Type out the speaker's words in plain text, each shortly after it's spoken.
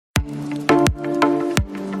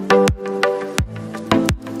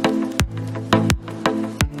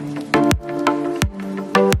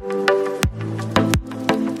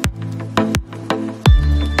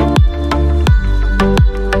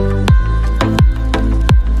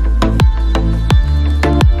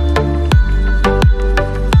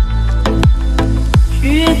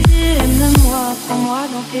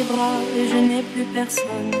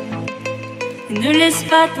personne. Et ne laisse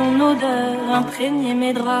pas ton odeur imprégner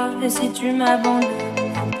mes draps. Et si tu m'abandonnes,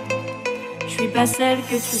 je suis pas celle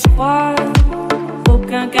que tu crois.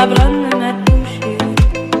 Aucun cabron ne m'a touché,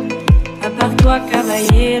 à part toi,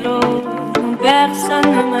 caballero.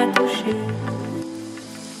 Personne ne m'a touché.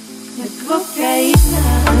 La cocaïne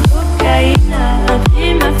a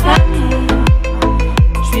pris ma famille.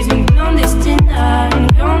 Je suis une clandestina à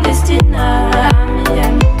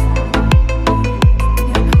Miami.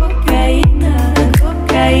 La cocaïne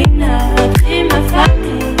a pris ma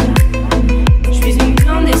famille. Je suis une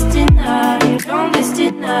clandestina à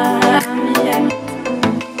Miami.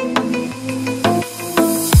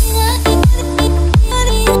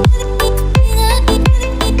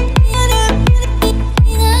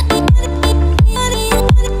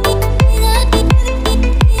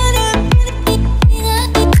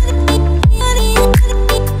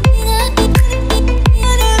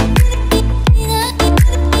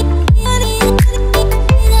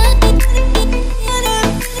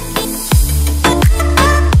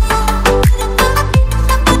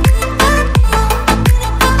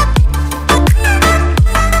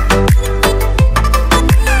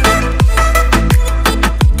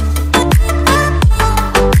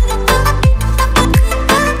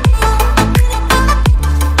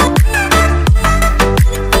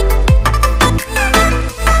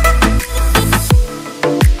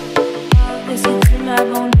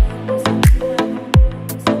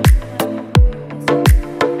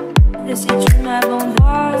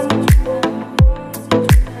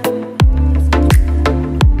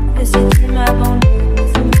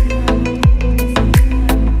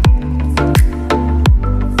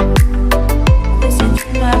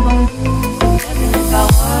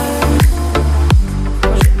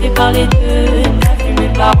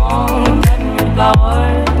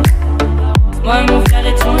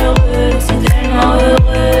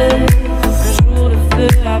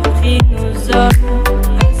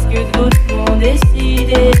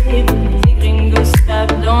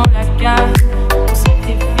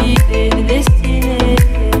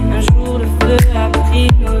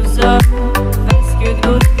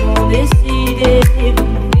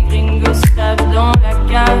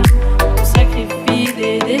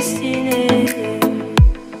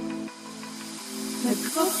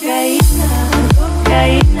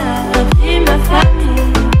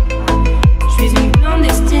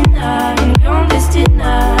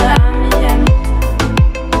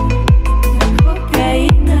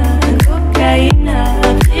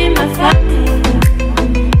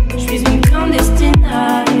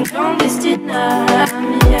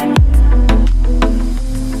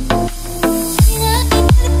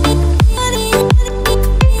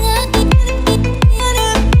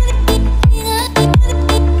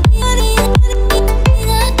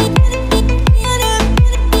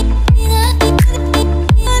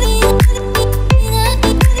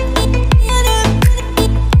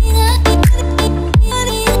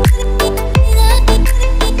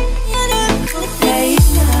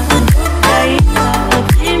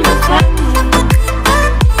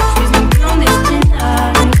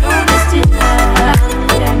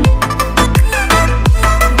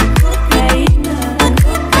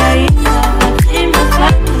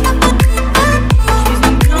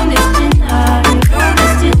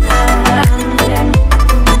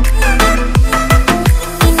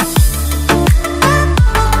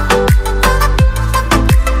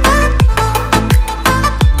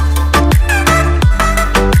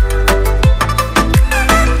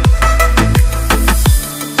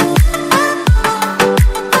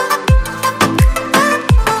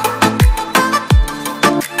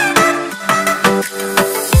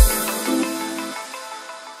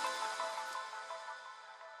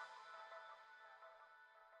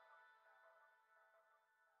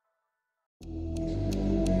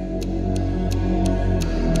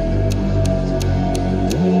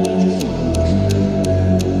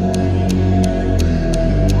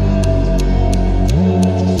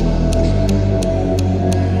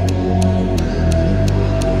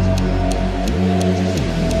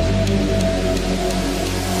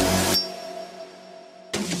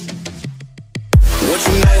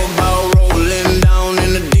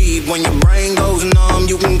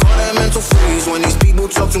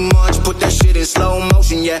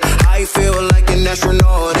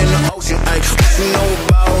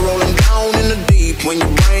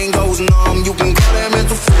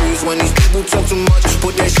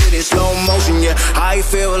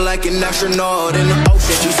 Astronaut in the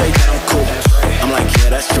ocean. She say that I'm cool. I'm like,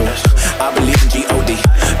 yeah, that's true. I believe in G-O-D,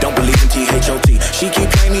 don't believe in T-H-O-T. She keep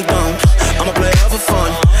playing me dumb. I'm a player for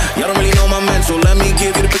fun. Y'all don't really know my mental. Let me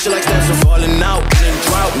give you the picture like stencil. Falling out in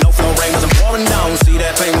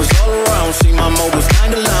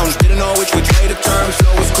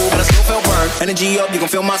Energy up, you gon'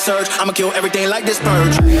 feel my surge. I'ma kill everything like this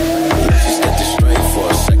purge. Let's just get this straight for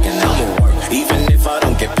a second. I'ma work, even if I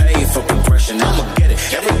don't get paid for compression. I'ma get it.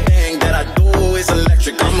 Everything that I do is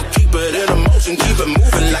electric. I'ma keep it in motion, keep it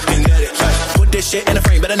moving like kinetic. Put this shit in a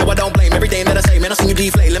frame, but I know I don't blame everything that I say. Man, I seen you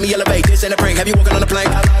deflate. Let me elevate. This ain't a prank. Have you walking on a plane?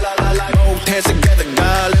 Both hands together,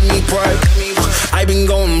 God, let me pray. I been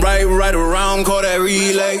going right around, call that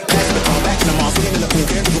relay. Back in the mall, sitting in the pool,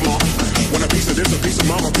 can't do them all. When a piece of this, a piece of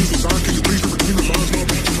mom, a piece of son, can you please repeat the lines?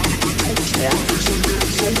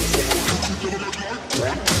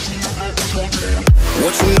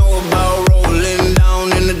 What you know about rolling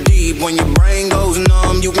down in the deep? When your brain goes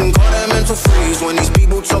numb, you can call that mental freeze. When these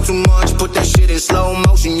people talk too much, put that shit in slow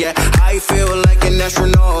motion. Yeah, I feel like an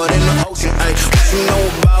astronaut in the ocean. Ay, what you know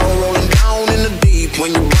about rolling down in the deep?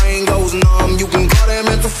 When your brain goes numb, you can call that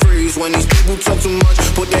mental freeze. When these people talk too much,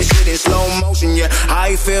 put that shit in slow motion. Yeah,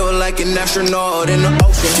 I feel like an astronaut in the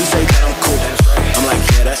ocean. She say that I'm cool, I'm like,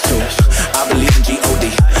 yeah, that's true. I believe in G-O-D,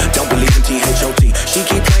 don't believe in T-H-O-T. She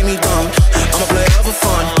keep playing me dumb, I'ma play her for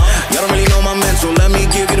fun. Y'all don't really know my mental, let me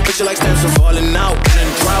give you the picture like stems of falling out in a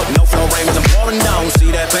drought. No flow rain as I'm pouring down. See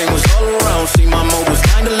that pain was all around, see my mode was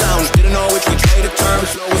kinda lounge. Didn't know which way to turn,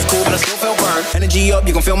 slow was cool but I still felt burned. Energy up,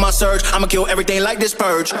 you gon' feel my surge. I'ma kill everything like this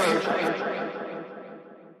purge.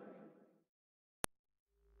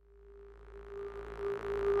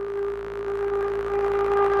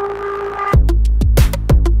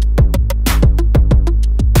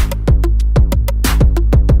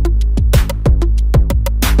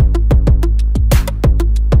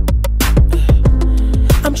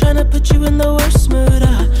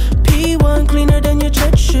 P1 cleaner than your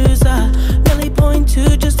church shoes. Belly point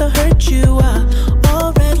 2 just to hurt you.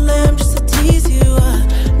 All red lamb just to tease you.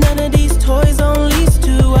 None of these toys on lease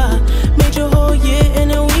to. Made your whole year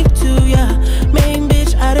in a week too. Yeah, main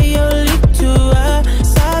bitch out of your league too.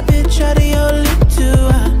 Side bitch out of your league too.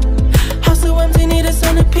 House so empty, need a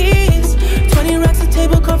centerpiece. 20 racks a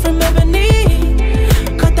table come from ebony.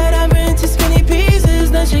 Cut that ivory into skinny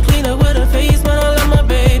pieces. Then she clean up with her face, man, I love my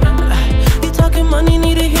baby. You talking money,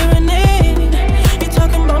 need a hearing aid. You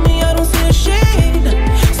talking about me, I don't see a shade.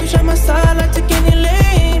 Switch on my side, like take any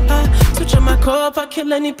lane. Switch on my core, I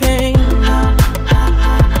kill any pain.